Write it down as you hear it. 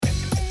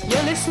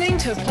You're listening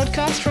to a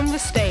podcast from The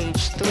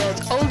Stage, the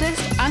world's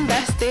oldest and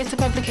best theatre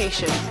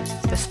publication,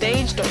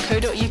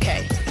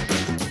 thestage.co.uk.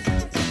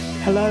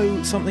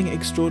 Hello, something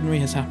extraordinary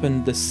has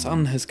happened. The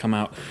sun has come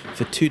out.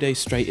 For 2 days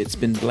straight it's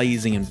been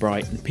blazing and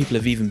bright, and people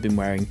have even been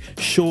wearing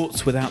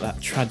shorts without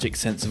that tragic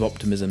sense of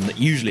optimism that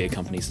usually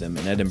accompanies them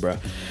in Edinburgh.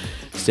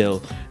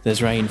 Still,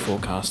 there's rain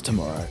forecast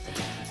tomorrow.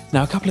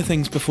 Now, a couple of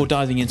things before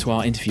diving into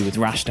our interview with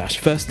RashDash.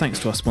 First, thanks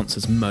to our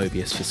sponsors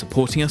Mobius for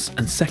supporting us,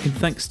 and second,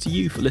 thanks to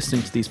you for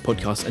listening to these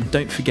podcasts, and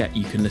don't forget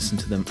you can listen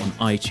to them on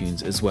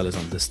iTunes as well as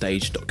on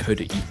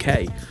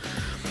thestage.co.uk.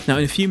 Now,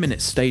 in a few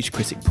minutes, stage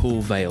critic Paul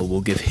Vale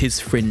will give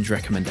his Fringe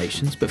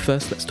recommendations, but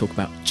first let's talk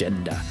about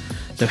gender.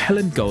 So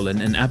Helen,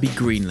 Goalen and Abbi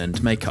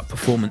Greenland make up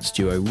performance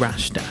duo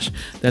RashDash.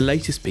 Their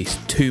latest piece,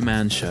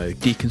 two-man show,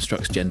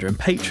 deconstructs gender and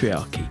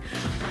patriarchy.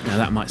 Now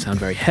that might sound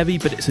very heavy,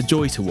 but it's a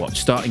joy to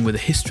watch, starting with a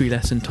history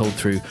lesson told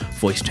through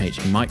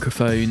voice-changing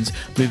microphones,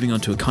 moving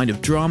on to a kind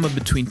of drama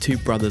between two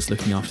brothers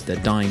looking after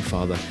their dying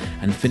father,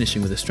 and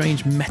finishing with a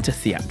strange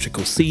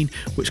meta-theatrical scene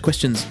which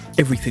questions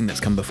everything that's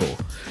come before.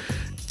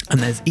 And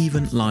there's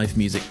even live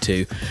music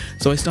too.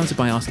 So I started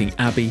by asking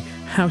Abbi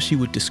how she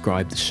would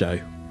describe the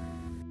show.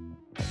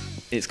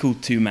 It's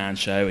called Two-Man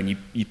Show, and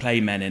you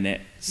play men in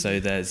it. So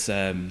there's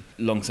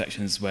long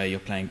sections where you're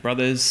playing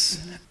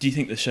brothers. Do you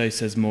think the show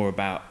says more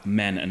about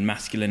men and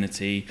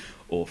masculinity,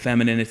 or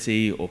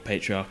femininity, or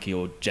patriarchy,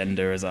 or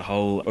gender as a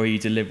whole? Or are you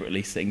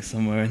deliberately sitting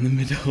somewhere in the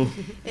middle?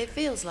 It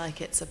feels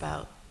like it's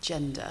about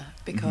gender,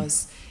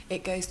 because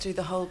it goes through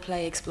the whole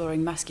play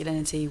exploring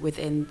masculinity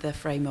within the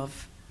frame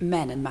of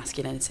men and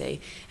masculinity.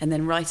 And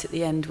then right at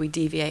the end, we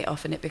deviate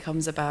off and it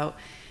becomes about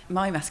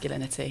my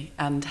masculinity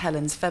and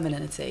Helen's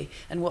femininity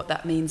and what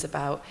that means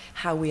about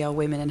how we are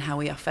women and how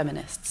we are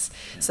feminists.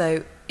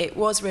 So it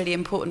was really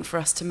important for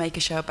us to make a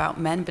show about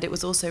men, but it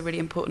was also really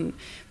important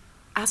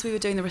as we were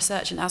doing the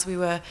research and as we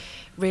were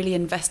really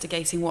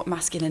investigating what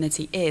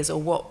masculinity is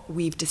or what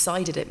we've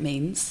decided it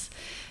means,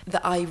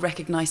 that I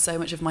recognised so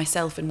much of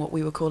myself in what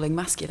we were calling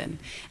masculine.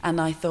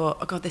 And I thought,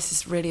 oh God, this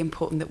is really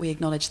important that we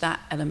acknowledge that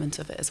element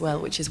of it as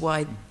well, which is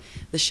why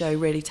the show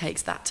really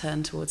takes that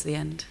turn towards the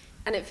end.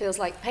 And it feels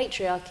like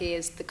patriarchy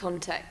is the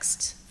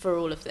context for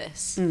all of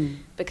this,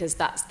 because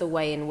that's the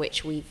way in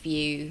which we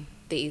view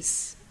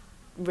these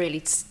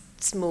really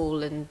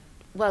small and,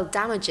 well,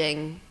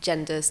 damaging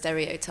gender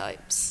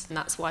stereotypes. And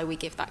that's why we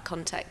give that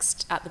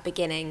context at the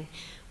beginning,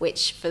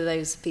 which, for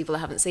those people that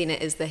haven't seen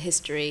it, is the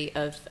history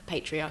of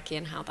patriarchy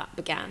and how that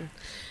began.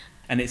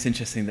 And it's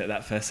interesting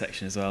that first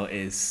section as well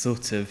is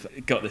sort of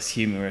got this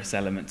humorous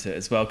element to it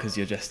as well, because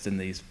you're dressed in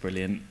these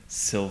brilliant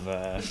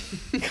silver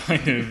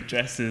kind of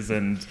dresses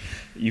and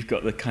you've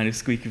got the kind of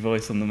squeaky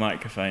voice on the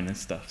microphone and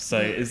stuff. So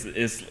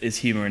is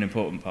humour an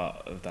important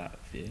part of that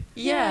for you?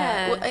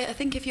 Yeah. Well, I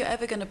think if you're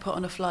ever going to put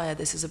on a flyer,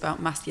 this is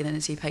about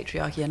masculinity,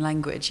 patriarchy and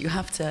language, you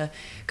have to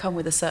come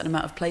with a certain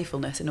amount of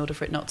playfulness in order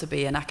for it not to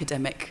be an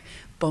academic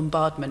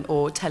bombardment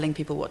or telling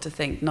people what to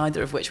think,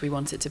 neither of which we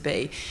want it to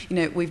be. You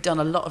know, we've done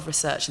a lot of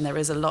research and there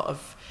is a lot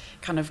of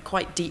kind of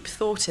quite deep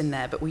thought in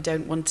there, but we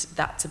don't want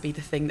that to be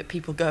the thing that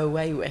people go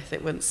away with.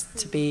 It wants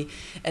to be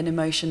an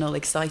emotional,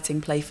 exciting,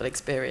 playful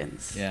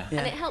experience. Yeah.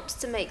 And it helps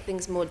to make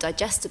things more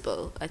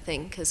digestible, I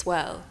think, as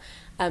well.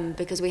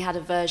 Because we had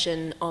a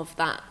version of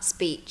that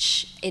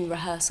speech in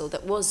rehearsal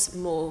that was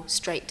more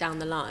straight down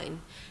the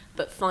line,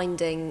 but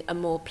finding a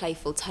more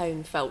playful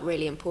tone felt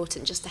really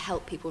important just to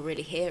help people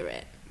really hear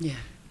it. Yeah.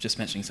 Just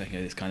mentioning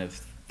second, this kind of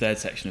third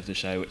section of the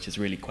show, which is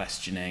really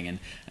questioning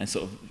and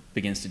sort of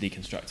begins to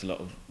deconstruct a lot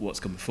of what's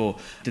come before.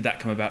 Did that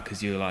come about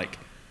because you're like,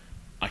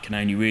 I can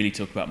only really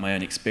talk about my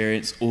own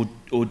experience, or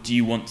do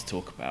you want to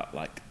talk about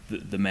like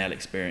the male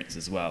experience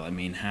as well? I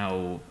mean,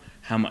 how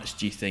much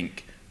do you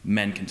think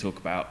men can talk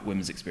about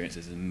women's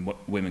experiences and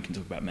what women can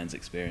talk about men's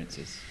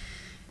experiences?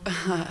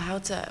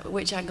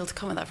 Which angle to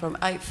comment that from?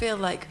 I feel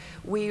like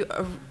we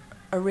are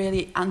a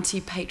really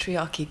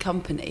anti-patriarchy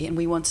company and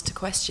we wanted to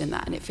question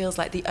that, and it feels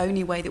like the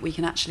only way that we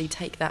can actually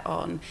take that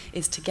on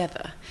is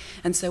together.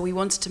 And so we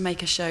wanted to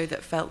make a show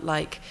that felt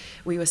like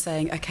we were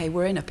saying, okay,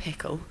 we're in a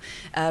pickle,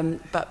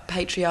 but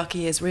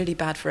patriarchy is really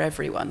bad for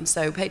everyone.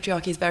 So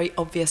patriarchy is very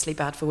obviously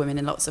bad for women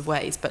in lots of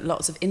ways, but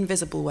lots of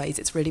invisible ways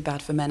it's really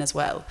bad for men as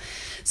well.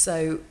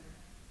 So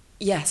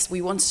yes,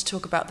 we wanted to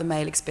talk about the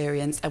male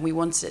experience, and we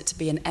wanted it to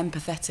be an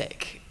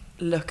empathetic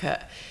look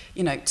at,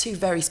 you know, two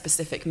very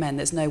specific men.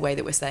 There's no way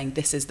that we're saying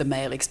this is the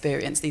male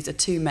experience. These are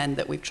two men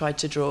that we've tried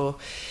to draw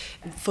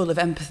full of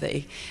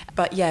empathy.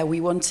 But yeah, we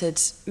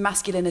wanted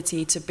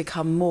masculinity to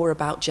become more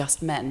about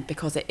just men,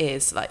 because it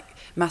is, like,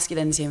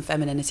 masculinity and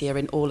femininity are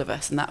in all of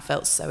us, and that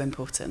felt so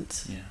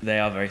important. Yeah. They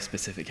are very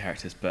specific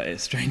characters, but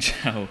it's strange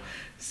how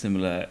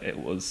similar it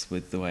was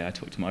with the way I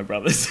talk to my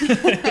brothers.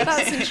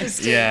 That's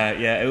interesting.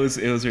 Yeah, it was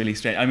really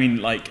strange. I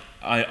mean, like,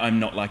 I'm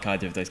not like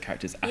either of those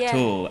characters at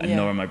all, and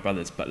nor are my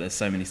brothers, but there's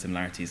so many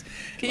similarities.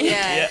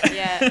 Yeah.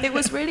 It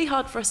was really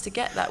hard for us to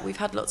get that. We've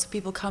had lots of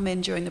people come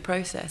in during the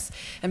process,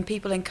 and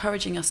people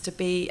encouraging us to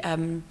be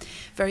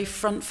very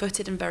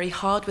front-footed and very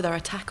hard with our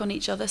attack on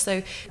each other.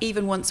 So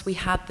even once we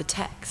had the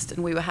text, pleased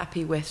and we were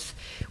happy with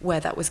where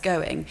that was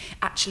going.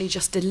 Actually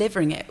just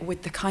delivering it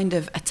with the kind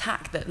of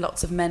attack that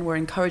lots of men were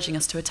encouraging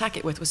us to attack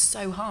it with was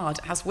so hard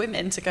as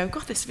women to go,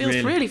 God, this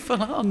feels really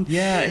full on.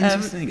 Yeah,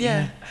 interesting.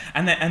 Yeah.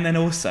 And then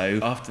also,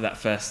 after that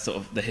first sort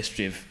of the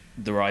history of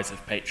the rise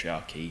of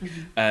patriarchy,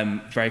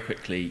 very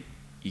quickly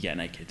you get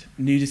naked.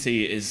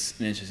 Nudity is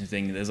an interesting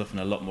thing. There's often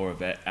a lot more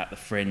of it at the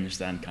Fringe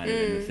than kind of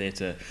in the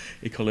theatre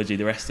ecology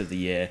the rest of the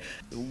year.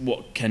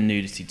 What can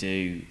nudity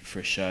do for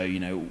a show? You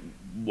know,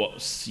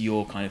 what's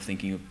your kind of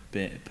thinking of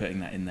putting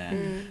that in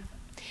there?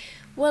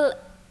 Well,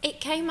 it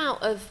came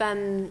out of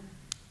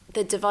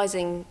the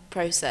devising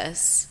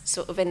process,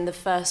 sort of in the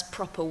first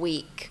proper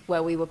week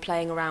where we were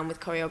playing around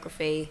with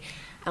choreography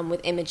and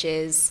with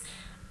images,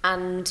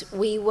 and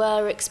we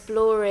were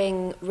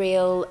exploring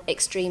real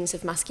extremes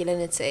of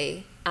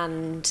masculinity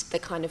and the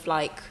kind of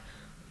like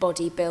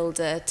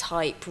bodybuilder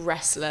type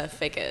wrestler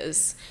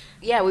figures.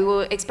 Yeah, we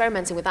were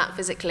experimenting with that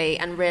physically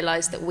and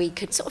realised that we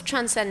could sort of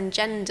transcend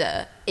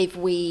gender if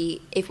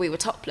we were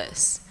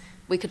topless.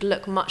 We could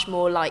look much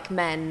more like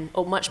men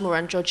or much more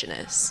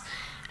androgynous.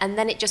 And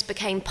then it just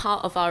became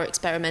part of our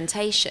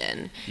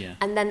experimentation. Yeah.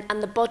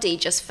 And the body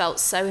just felt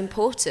so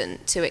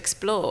important to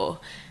explore.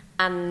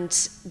 And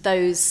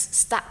those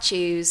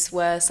statues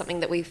were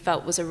something that we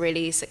felt was a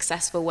really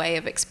successful way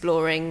of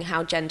exploring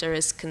how gender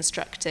is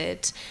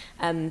constructed.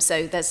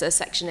 So there's a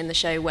section in the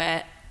show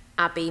where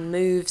Abbi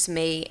moves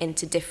me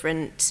into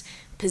different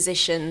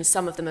positions.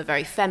 Some of them are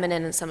very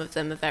feminine and some of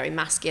them are very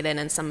masculine,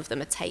 and some of them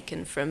are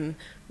taken from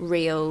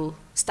real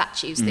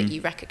statues that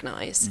you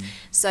recognise.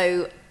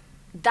 So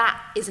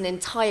that is an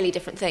entirely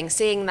different thing.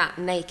 Seeing that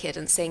naked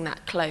and seeing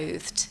that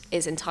clothed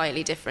is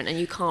entirely different, and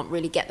you can't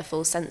really get the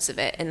full sense of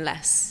it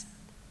unless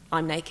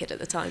I'm naked at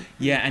the time.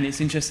 Yeah, and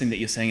it's interesting that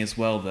you're saying as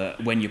well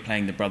that when you're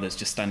playing the brothers,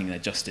 just standing there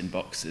just in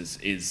boxes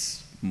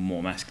is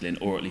more masculine,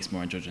 or at least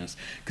more androgynous,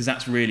 because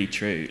that's really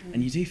true.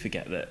 And you do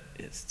forget that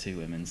it's two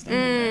women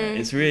standing there.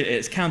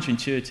 It's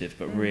counterintuitive,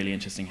 but really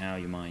interesting how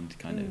your mind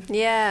kind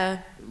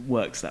of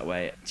works that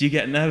way. Do you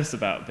get nervous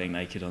about being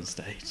naked on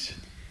stage?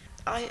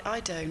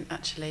 I don't,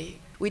 actually.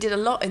 We did a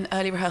lot in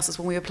early rehearsals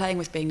when we were playing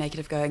with being naked,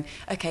 of going,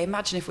 okay,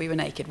 imagine if we were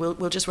naked.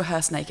 We'll just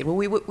rehearse naked. Well,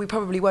 we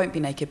probably won't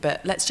be naked,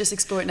 but let's just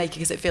explore it naked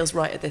because it feels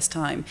right at this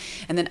time.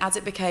 And then as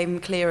it became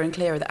clearer and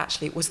clearer that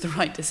actually it was the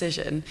right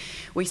decision,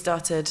 we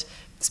started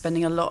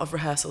spending a lot of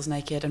rehearsals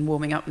naked and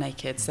warming up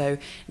naked. So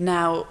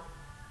now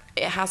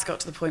it has got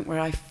to the point where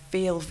I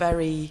feel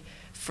very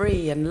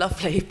free and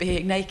lovely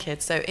being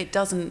naked. So it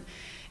doesn't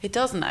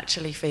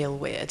actually feel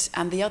weird.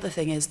 And the other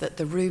thing is that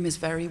the room is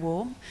very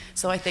warm.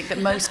 So I think that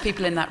most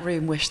people in that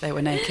room wish they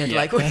were naked. Yeah,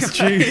 like we that's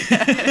were. true.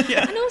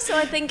 Yeah. And also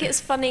I think it's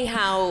funny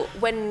how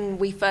when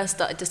we first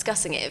started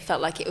discussing it, it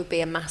felt like it would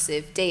be a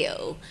massive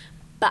deal.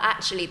 But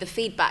actually the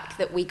feedback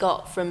that we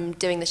got from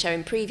doing the show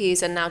in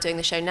previews and now doing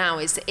the show now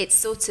is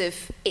it's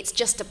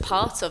just a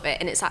part of it,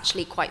 and it's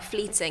actually quite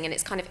fleeting and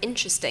it's kind of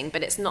interesting,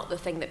 but it's not the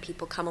thing that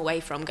people come away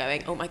from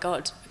going, oh my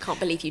God, I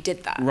can't believe you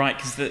did that. Right,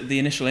 because the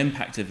initial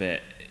impact of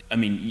it, I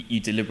mean, you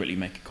deliberately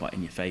make it quite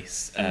in your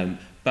face,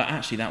 but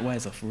actually that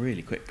wears off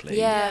really quickly,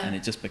 and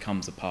it just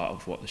becomes a part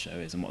of what the show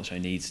is and what the show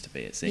needs to be,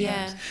 it seems.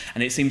 Yeah.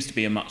 And it seems to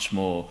be a much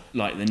more,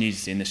 like the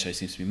nudity in this show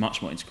seems to be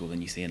much more integral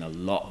than you see in a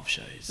lot of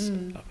shows,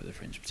 up at the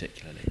Fringe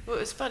particularly. Well,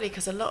 it was funny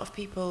because a lot of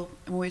people,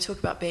 when we talk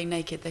about being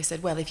naked, they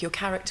said, well, if your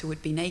character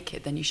would be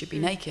naked, then you should be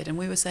naked. And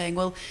we were saying,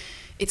 well,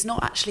 it's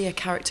not actually a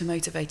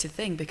character-motivated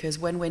thing, because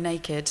when we're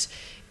naked,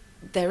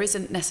 there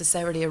isn't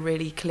necessarily a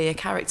really clear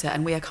character,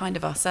 and we are kind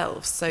of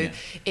ourselves. So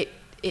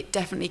it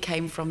definitely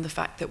came from the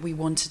fact that we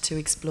wanted to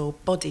explore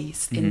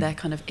bodies in their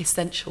kind of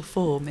essential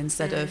form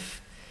instead of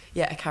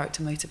a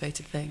character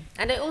motivated thing.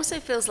 And it also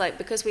feels like,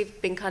 because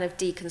we've been kind of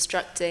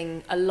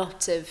deconstructing a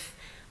lot of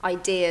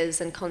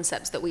ideas and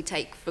concepts that we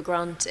take for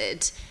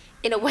granted,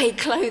 in a way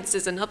clothes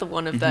is another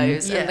one of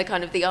those, and the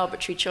kind of the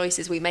arbitrary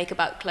choices we make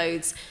about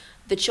clothes,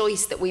 the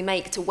choice that we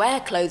make to wear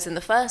clothes in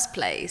the first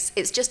place,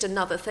 it's just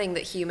another thing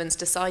that humans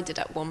decided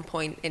at one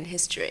point in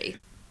history.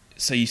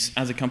 So you,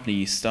 as a company,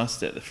 you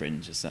started at the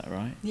Fringe, is that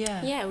right?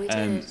 Yeah, we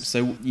did.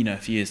 So, you know, a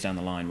few years down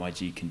the line, why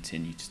do you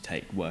continue to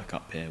take work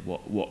up here?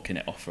 What can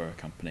it offer a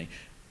company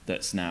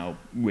that's now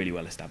really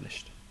well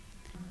established?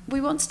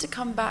 We wanted to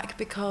come back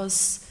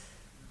because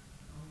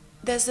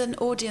there's an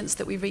audience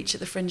that we reach at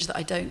the Fringe that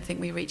I don't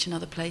think we reach in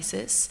other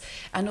places.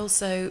 And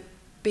also,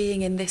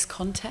 being in this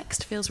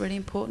context feels really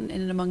important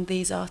in and among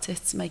these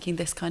artists making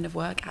this kind of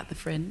work at the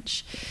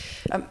Fringe.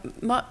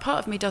 Part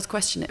of me does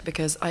question it,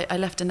 because I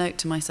left a note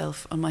to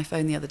myself on my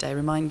phone the other day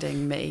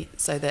reminding me,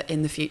 so that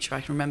in the future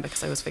I can remember,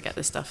 because I always forget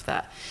this stuff,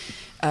 that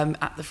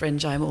at the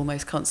Fringe I'm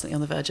almost constantly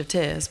on the verge of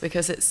tears,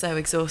 because it's so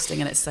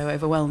exhausting and it's so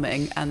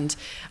overwhelming, and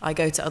I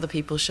go to other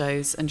people's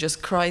shows and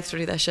just cry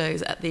through their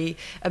shows at the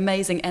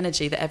amazing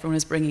energy that everyone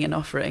is bringing and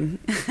offering.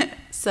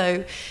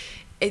 So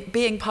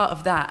being part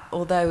of that,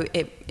 although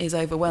it is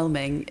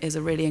overwhelming, is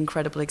a really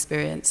incredible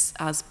experience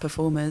as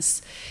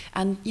performers.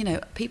 And, you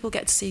know, people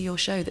get to see your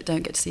show that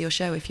don't get to see your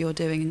show if you're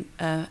doing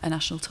a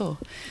national tour.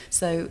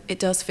 So it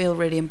does feel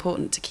really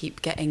important to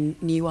keep getting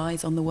new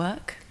eyes on the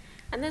work.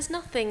 And there's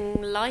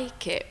nothing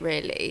like it,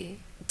 really.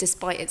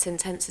 Despite its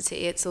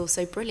intensity, it's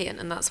also brilliant,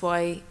 and that's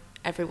why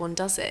everyone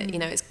does it. You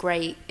know, it's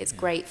great. It's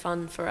great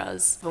fun for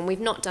us. And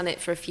we've not done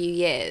it for a few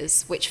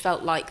years, which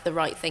felt like the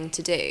right thing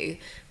to do.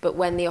 But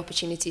when the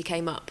opportunity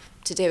came up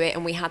to do it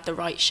and we had the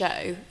right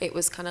show, it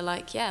was kind of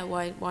like, yeah,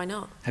 why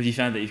not? Have you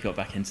found that you've got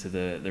back into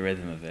the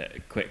rhythm of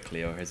it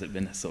quickly, or has it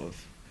been a sort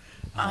of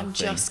I'm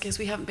just, because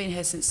we haven't been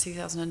here since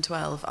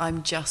 2012,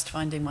 I'm just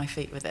finding my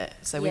feet with it.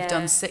 So we've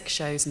done 6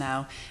 shows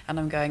now, and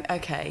I'm going,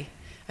 okay,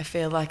 I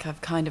feel like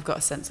I've kind of got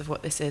a sense of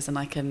what this is, and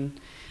I can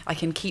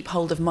keep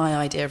hold of my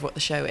idea of what the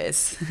show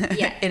is,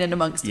 in and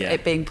amongst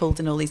it being pulled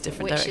in all these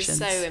different directions.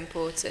 Which is so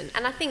important.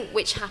 And I think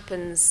which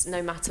happens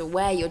no matter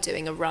where you're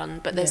doing a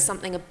run, but there's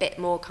something a bit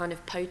more kind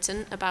of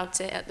potent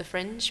about it at the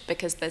Fringe,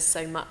 because there's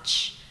so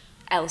much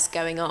else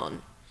going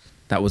on.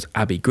 That was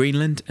Abbi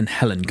Greenland and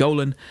Helen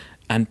Goalen,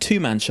 and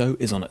Two-Man Show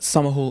is on at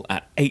Summerhall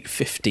at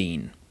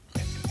 8:15.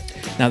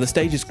 Now, the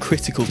Stage's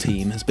critical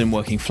team has been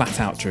working flat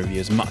out to review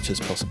as much as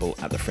possible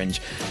at the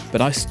Fringe, but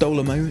I stole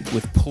a moment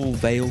with Paul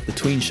Vale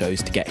between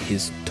shows to get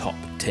his top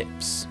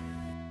tips.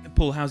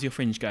 Paul, how's your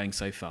Fringe going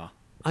so far?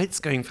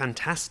 It's going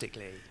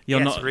fantastically. You're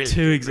not really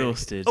too good,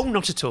 exhausted? Really. Oh,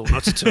 not at all,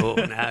 not at all.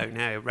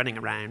 No, running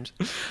around.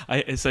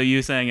 So you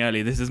were saying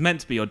earlier, this is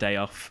meant to be your day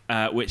off,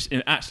 which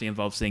actually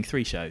involves seeing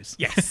 3 shows.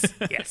 Yes.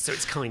 So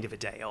it's kind of a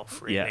day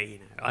off, really. Yeah. You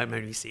know, I'm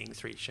only seeing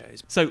 3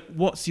 shows. So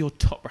what's your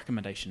top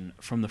recommendation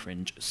from the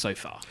Fringe so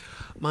far?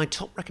 My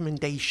top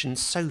recommendation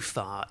so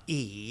far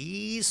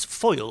is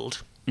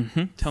Foiled.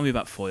 Mm-hmm. Tell me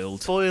about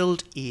Foiled.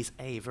 Foiled is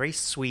a very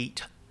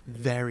sweet,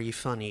 very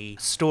funny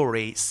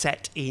story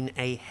set in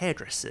a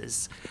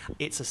hairdresser's.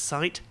 It's a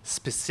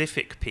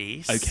site-specific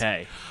piece.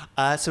 Okay.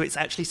 So it's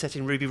actually set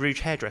in Ruby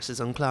Rouge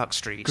Hairdressers on Clark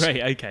Street.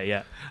 Great. Okay.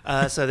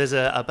 Yeah. So there's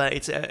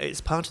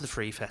it's part of the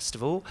free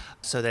festival.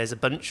 So there's a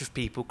bunch of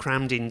people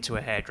crammed into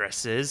a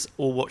hairdresser's,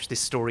 all watch this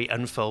story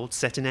unfold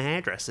set in a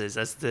hairdresser's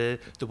as the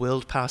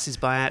world passes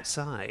by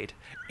outside.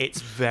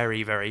 It's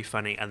very, very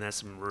funny, and there's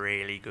some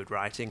really good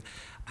writing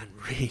and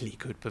really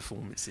good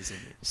performances in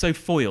it. So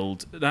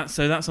Foiled, that's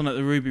on at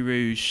the Ruby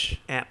Rouge.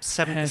 Yeah,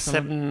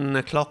 7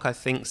 o'clock, I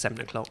think.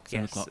 7 o'clock.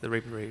 7 yes, o'clock. The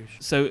Ruby Rouge.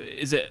 So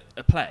is it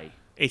a play?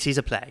 It is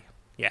a play.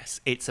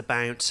 Yes, it's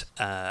about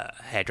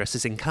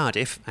hairdressers in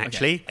Cardiff,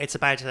 actually. Okay. It's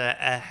about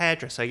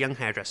a young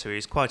hairdresser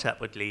who's quite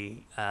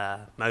upwardly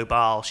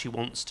mobile. She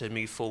wants to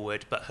move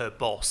forward, but her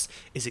boss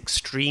is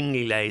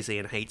extremely lazy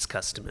and hates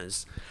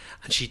customers.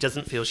 And she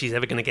doesn't feel she's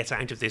ever going to get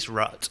out of this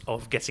rut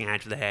of getting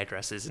out of the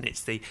hairdressers.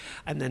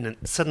 And then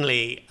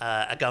suddenly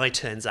a guy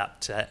turns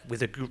up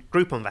with a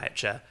Groupon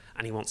voucher,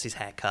 and he wants his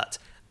hair cut,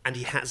 and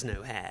he has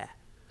no hair.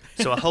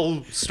 So a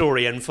whole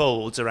story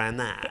unfolds around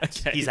that.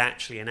 Okay. He's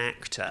actually an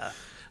actor.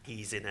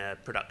 He's in a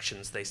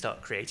production, so they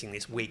start creating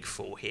this wig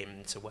for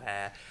him to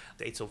wear.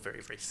 It's all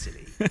very, very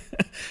silly.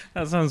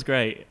 That sounds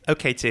great.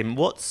 Okay, Tim,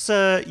 what's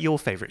your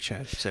favourite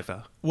show so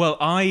far? Well,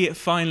 I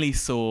finally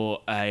saw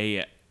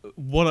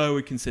what I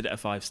would consider a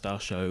 5-star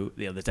show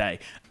the other day,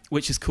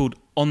 which is called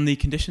On the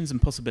Conditions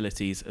and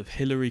Possibilities of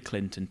Hillary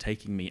Clinton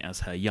Taking Me as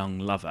Her Young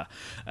Lover.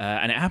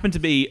 And it happened to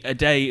be a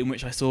day in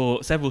which I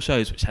saw several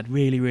shows which had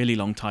really, really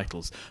long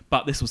titles,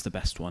 but this was the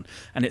best one.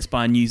 And it's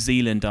by a New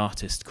Zealand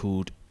artist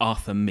called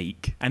Arthur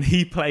Meek. And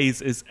he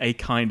plays as a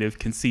kind of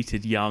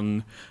conceited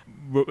young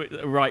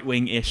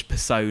right-wing-ish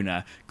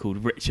persona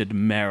called Richard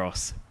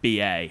Meros,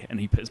 BA, and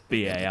he puts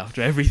BA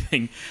after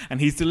everything, and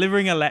he's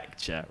delivering a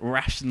lecture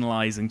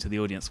rationalising to the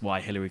audience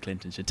why Hillary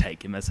Clinton should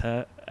take him as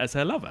her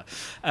lover.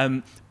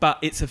 But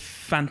it's a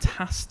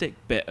fantastic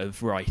bit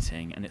of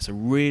writing, and it's a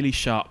really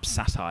sharp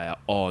satire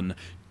on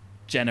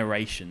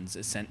generations,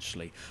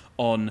 essentially,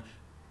 on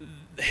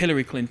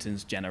Hillary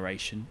Clinton's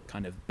generation,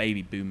 kind of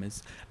baby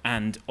boomers,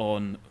 and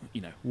on,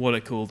 what are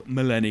called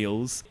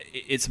millennials.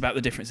 It's about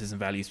the differences in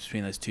values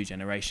between those two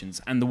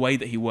generations. And the way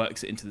that he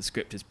works it into the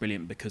script is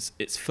brilliant, because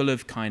it's full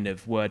of kind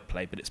of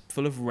wordplay, but it's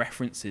full of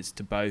references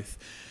to both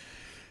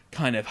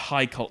kind of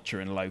high culture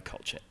and low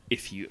culture,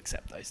 if you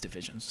accept those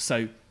divisions.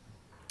 So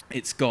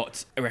it's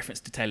got a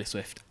reference to Taylor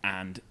Swift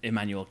and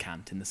Immanuel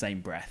Kant in the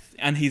same breath.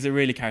 And he's a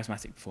really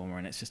charismatic performer,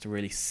 and it's just a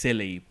really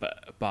silly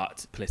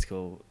but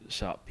political,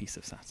 sharp piece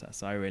of satire.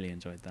 So I really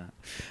enjoyed that.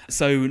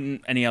 So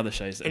any other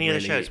shows? Other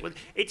shows? Well,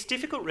 it's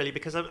difficult, really,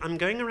 because I'm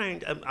going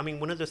around...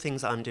 one of the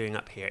things that I'm doing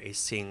up here is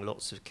seeing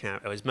lots of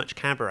as much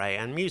cabaret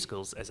and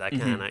musicals as I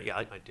can.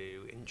 Mm-hmm. I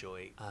do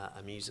enjoy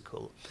a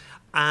musical.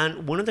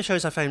 And one of the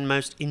shows I found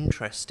most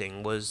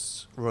interesting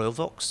was Royal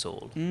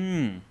Vauxhall.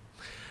 Mm.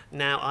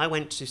 Now, I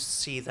went to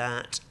see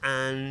that,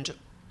 and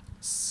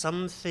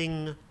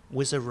something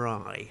was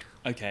awry.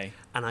 Okay.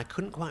 And I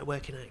couldn't quite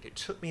work it out. It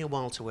took me a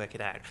while to work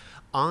it out.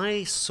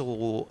 I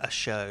saw a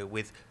show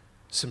with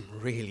some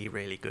really,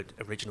 really good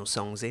original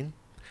songs in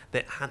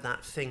that had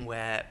that thing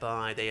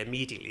whereby they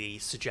immediately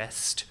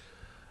suggest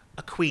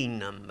a Queen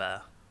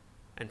number,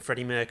 and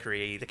Freddie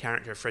Mercury, the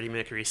character of Freddie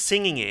Mercury, is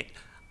singing it,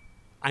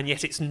 and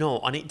yet it's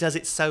not, and it does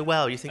it so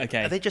well. You think,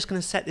 Okay. are they just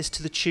going to set this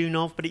to the tune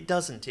of? But it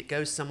doesn't. It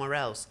goes somewhere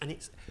else, and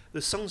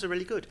the songs are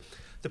really good.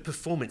 The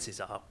performances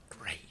are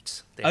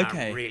great. They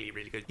are really,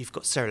 really good. You've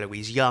got Sarah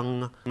Louise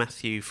Young,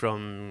 Matthew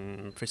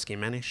from Frisky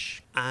and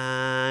Manish,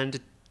 and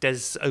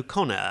Des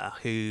O'Connor,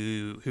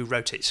 who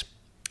wrote it,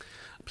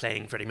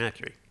 playing Freddie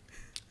Mercury.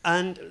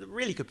 And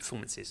really good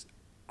performances.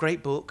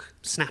 Great book,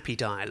 snappy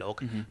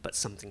dialogue, but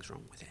something's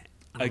wrong with it.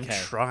 And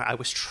I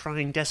was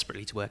trying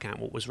desperately to work out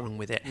what was wrong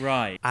with it.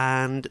 Right.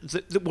 And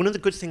one of the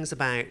good things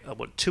about,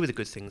 two of the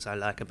good things I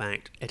like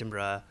about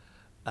Edinburgh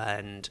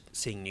and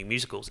seeing new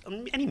musicals,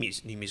 any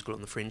new musical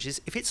on the Fringe,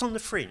 is if it's on the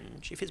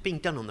Fringe, if it's being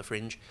done on the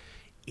Fringe,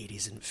 it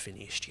isn't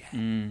finished yet.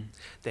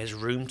 There's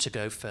room to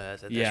go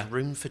further. There's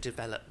room for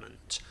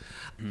development.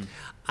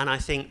 And I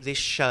think this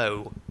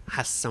show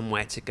has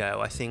somewhere to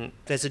go. I think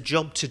there's a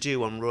job to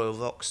do on Royal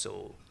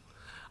Vauxhall,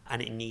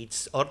 and it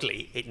needs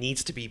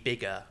to be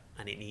bigger,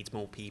 and it needs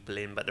more people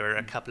in, but there are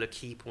a couple of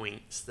key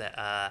points that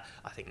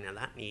I think, now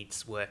that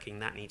needs working,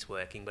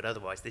 but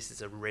otherwise this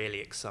is a really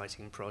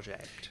exciting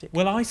project.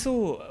 Well, I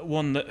saw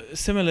one that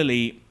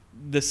similarly,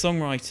 the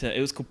songwriter, it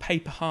was called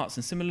Paper Hearts,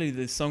 and similarly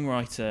the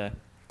songwriter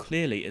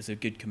clearly is a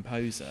good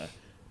composer.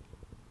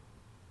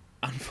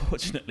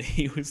 Unfortunately,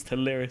 he was the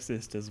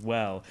lyricist as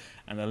well,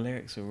 and the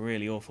lyrics were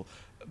really awful.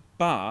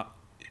 But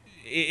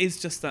it is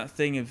just that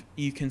thing of,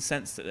 you can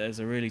sense that there's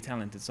a really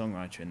talented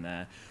songwriter in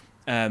there.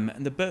 And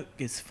the book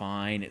is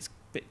fine, it's a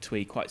bit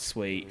twee, quite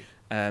sweet,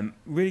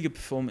 really good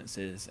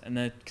performances, and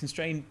they're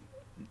constrained,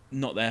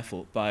 not their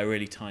fault, by a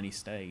really tiny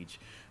stage.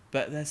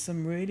 But there's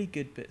some really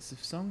good bits of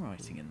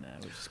songwriting in there,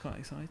 which is quite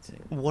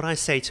exciting. What I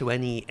say to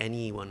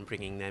anyone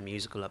bringing their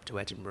musical up to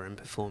Edinburgh and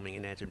performing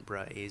in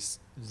Edinburgh is,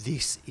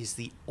 this is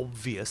the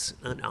obvious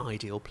and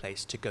ideal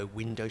place to go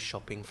window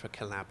shopping for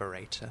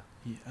collaborator.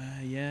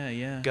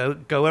 Yeah.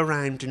 Go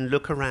around and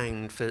look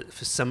around for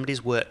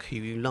somebody's work who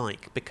you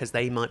like, because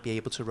they might be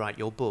able to write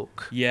your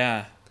book.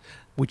 Yeah.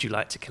 Would you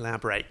like to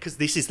collaborate? Because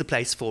this is the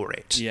place for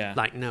it,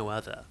 like no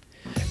other.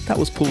 That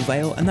was Paul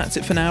Vale, and that's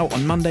it for now.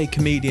 On Monday,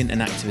 comedian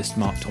and activist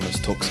Mark Thomas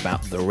talks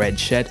about The Red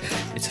Shed.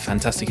 It's a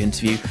fantastic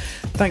interview.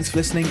 Thanks for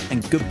listening,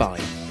 and goodbye.